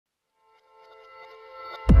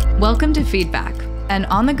Welcome to Feedback, an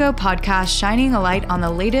on-the-go podcast shining a light on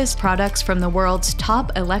the latest products from the world's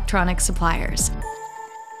top electronic suppliers.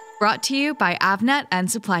 Brought to you by Avnet and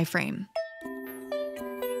SupplyFrame.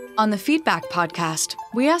 On the Feedback podcast,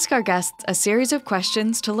 we ask our guests a series of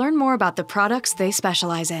questions to learn more about the products they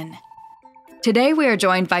specialize in. Today, we are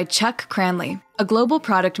joined by Chuck Crandley, a global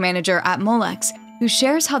product manager at Molex, who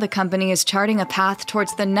shares how the company is charting a path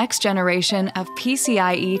towards the next generation of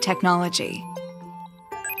PCIe technology.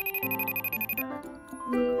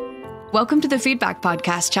 Welcome to the Feedback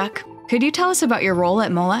podcast, Chuck. Could you tell us about your role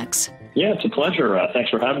at Molex? Yeah, it's a pleasure. Thanks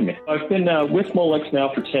for having me. I've been with Molex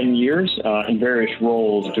now for 10 years in various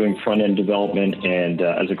roles, doing front-end development, and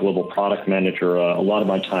as a global product manager, a lot of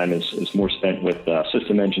my time is more spent with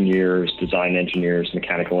system engineers, design engineers,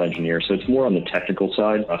 mechanical engineers. So it's more on the technical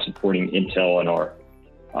side, supporting Intel and our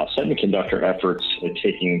semiconductor efforts, and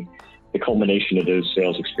taking the culmination of those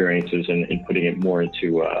sales experiences and putting it more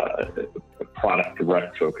into a product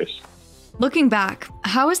direct focus. Looking back,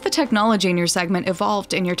 how has the technology in your segment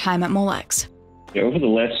evolved in your time at Molex? Over the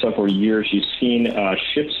last several years, you've seen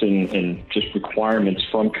shifts in just requirements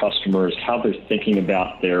from customers, how they're thinking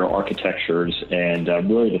about their architectures, and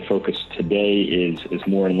really the focus today is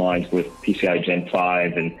more in line with PCIe Gen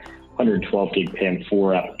 5 and 112 gig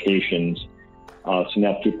PAM4 applications. So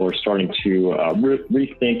now people are starting to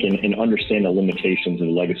rethink and understand the limitations of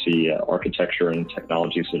legacy architecture and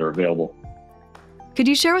technologies that are available. Could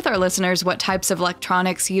you share with our listeners what types of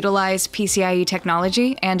electronics utilize PCIe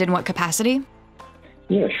technology and in what capacity?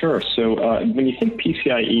 Yeah, sure. So when you think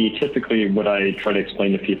PCIe, typically what I try to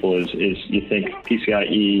explain to people is you think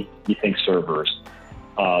PCIe, you think servers.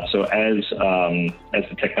 So as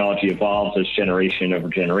the technology evolves, as generation over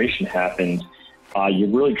generation happens, you're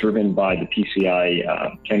really driven by the PCIe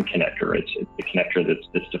Gen connector. It's the connector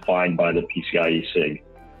that's defined by the PCIe SIG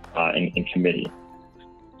in committee.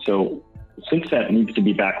 So since that needs to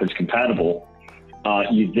be backwards compatible,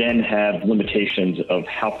 you then have limitations of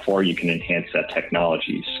how far you can enhance that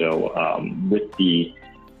technology. So with the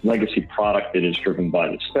legacy product that is driven by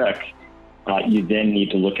the spec, you then need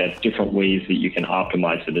to look at different ways that you can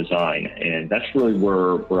optimize the design. And that's really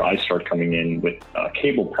where I start coming in with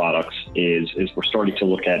cable products is we're starting to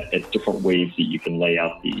look at different ways that you can lay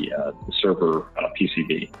out the server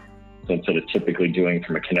PCB. So instead of typically doing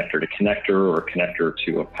from a connector to connector or a connector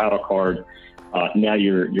to a paddle card, now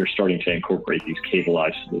you're starting to incorporate these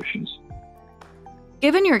cableized solutions.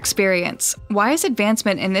 Given your experience, why is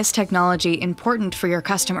advancement in this technology important for your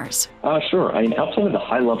customers? Sure. I mean, outside of the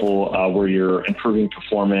high level where you're improving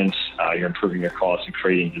performance, you're improving your costs and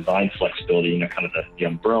creating design flexibility, kind of the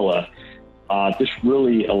umbrella, this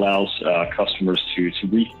really allows customers to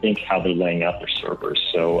rethink how they're laying out their servers.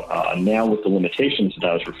 So now with the limitations that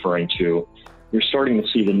I was referring to, you're starting to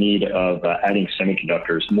see the need of adding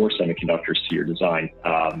more semiconductors to your design.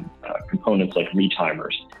 Components like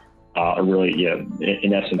retimers are really,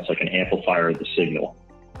 in essence, like an amplifier of the signal.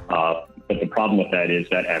 But the problem with that is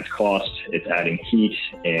that adds cost, it's adding heat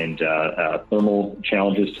and thermal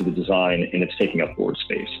challenges to the design, and it's taking up board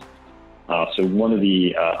space. So one of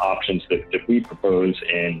the options that we propose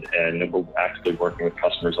and that we're actively working with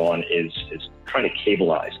customers on is trying to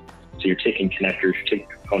cableize. So you're taking connectors, you're taking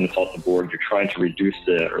components off the board, you're trying to reduce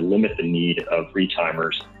or limit the need of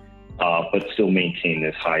retimers, but still maintain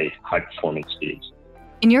this high performance speeds.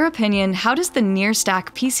 In your opinion, how does the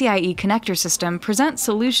near-stack PCIe connector system present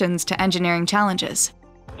solutions to engineering challenges?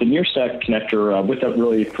 The near-stack connector, what that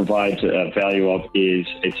really provides value of is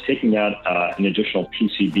it's taking out an additional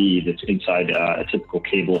PCB that's inside a typical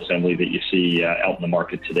cable assembly that you see out in the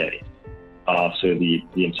market today. So the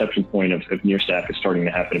inception point of near-stack is starting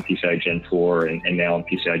to happen in PCIe Gen 4 and now in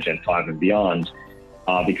PCIe Gen 5 and beyond,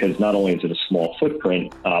 because not only is it a small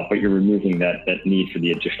footprint, but you're removing that need for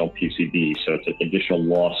the additional PCB. So it's an additional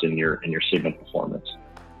loss in your signal performance.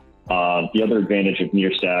 The other advantage of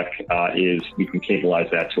near-stack is we can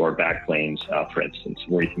cableize that to our backplanes, for instance,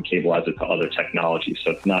 where you can cableize it to other technologies.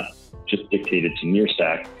 So it's not just dictated to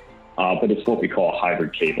near-stack, but it's what we call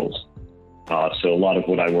hybrid cables. So a lot of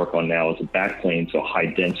what I work on now is a backplane, so high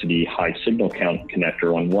density, high signal count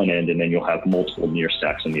connector on one end, and then you'll have multiple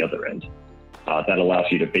near-stacks on the other end. That allows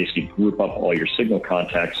you to basically group up all your signal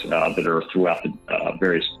contacts that are throughout the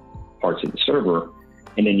various parts of the server,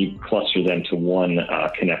 and then you cluster them to one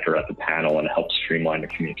connector at the panel, and it helps streamline the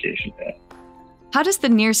communication path. How does the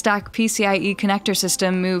near-stack PCIe connector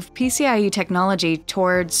system move PCIe technology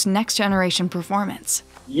towards next-generation performance?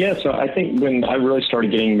 Yeah, so I think when I really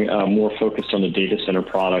started getting more focused on the data center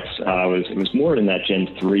products, it was more in that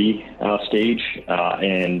Gen 3 stage,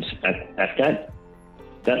 and at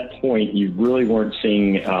that point, you really weren't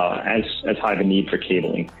seeing as high of a need for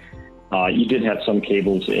cabling. You did have some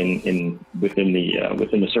cables within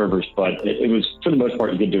the servers, but it was, for the most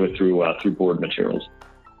part, you could do it through board materials.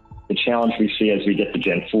 The challenge we see as we get to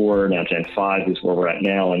Gen 4, now Gen 5 is where we're at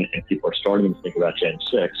now, and people are starting to think about Gen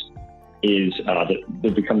 6, is that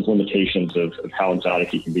there becomes limitations of how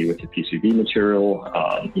exotic you can be with the PCB material.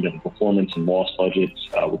 The performance and loss budgets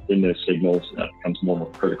within those signals becomes more and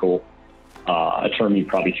more critical. A term you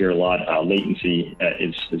probably hear a lot, latency,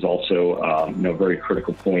 is also a very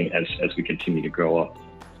critical point as we continue to grow up.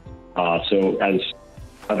 So as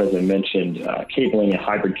I mentioned, cabling and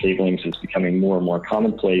hybrid cablings is becoming more and more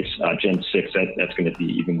commonplace. Gen 6, that's going to be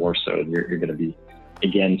even more so. You're going to be,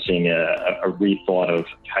 again, seeing a rethought of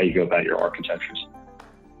how you go about your architectures.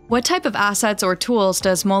 What type of assets or tools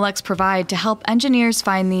does Molex provide to help engineers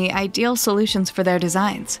find the ideal solutions for their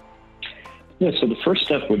designs? Yeah, so the first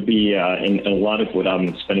step would be, and a lot of what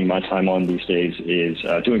I'm spending my time on these days is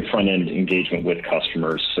doing front-end engagement with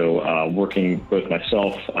customers. So working both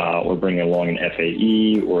myself or bringing along an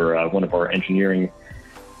FAE or one of our engineering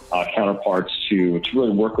counterparts to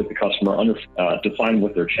really work with the customer, define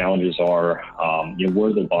what their challenges are, where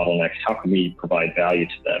are the bottlenecks, how can we provide value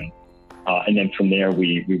to them? And then from there,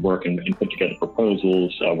 we work and put together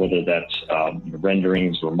proposals, whether that's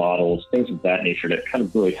renderings or models, things of that nature that kind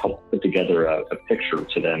of really help put together a picture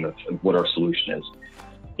to them of what our solution is.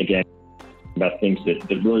 Again, about things that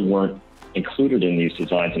really weren't included in these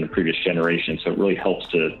designs in the previous generation. So it really helps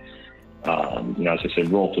to, as I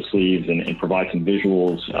said, roll up the sleeves and provide some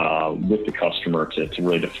visuals with the customer to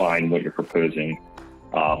really define what you're proposing.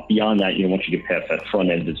 Beyond that, once you get past that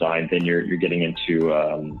front-end design, then you're getting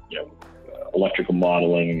into, electrical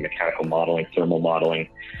modeling, mechanical modeling, thermal modeling,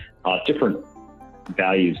 different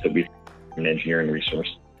values that we an engineering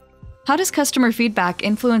resource. How does customer feedback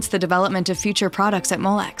influence the development of future products at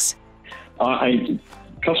Molex?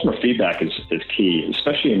 Customer feedback is key,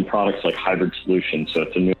 especially in products like hybrid solutions. So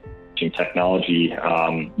it's a new technology.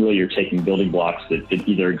 Really, you're taking building blocks that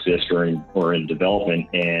either exist or in development,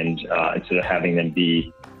 and instead of having them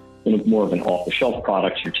be more of an off-the-shelf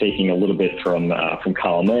product, you're taking a little bit from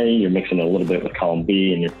column A, you're mixing it a little bit with column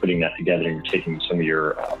B, and you're putting that together, and you're taking some of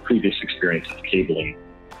your previous experience with cabling,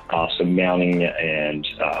 so mounting and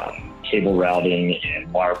cable routing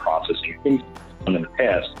and wire processing, things done in the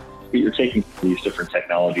past, but you're taking these different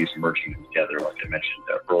technologies and merging them together, like I mentioned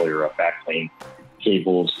earlier, backplane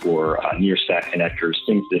cables or near stack connectors,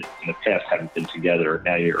 things that in the past haven't been together.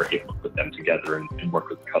 Now you're able to put them together and work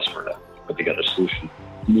with the customer to put together a solution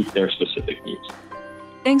to meet their specific needs.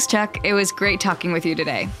 Thanks, Chuck. It was great talking with you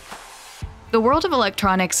today. The world of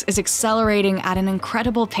electronics is accelerating at an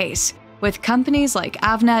incredible pace, with companies like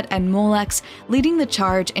Avnet and Molex leading the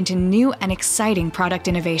charge into new and exciting product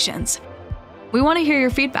innovations. We want to hear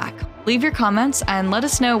your feedback. Leave your comments and let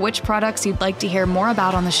us know which products you'd like to hear more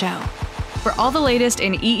about on the show. For all the latest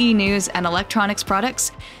in EE news and electronics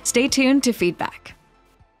products, stay tuned to Feedback.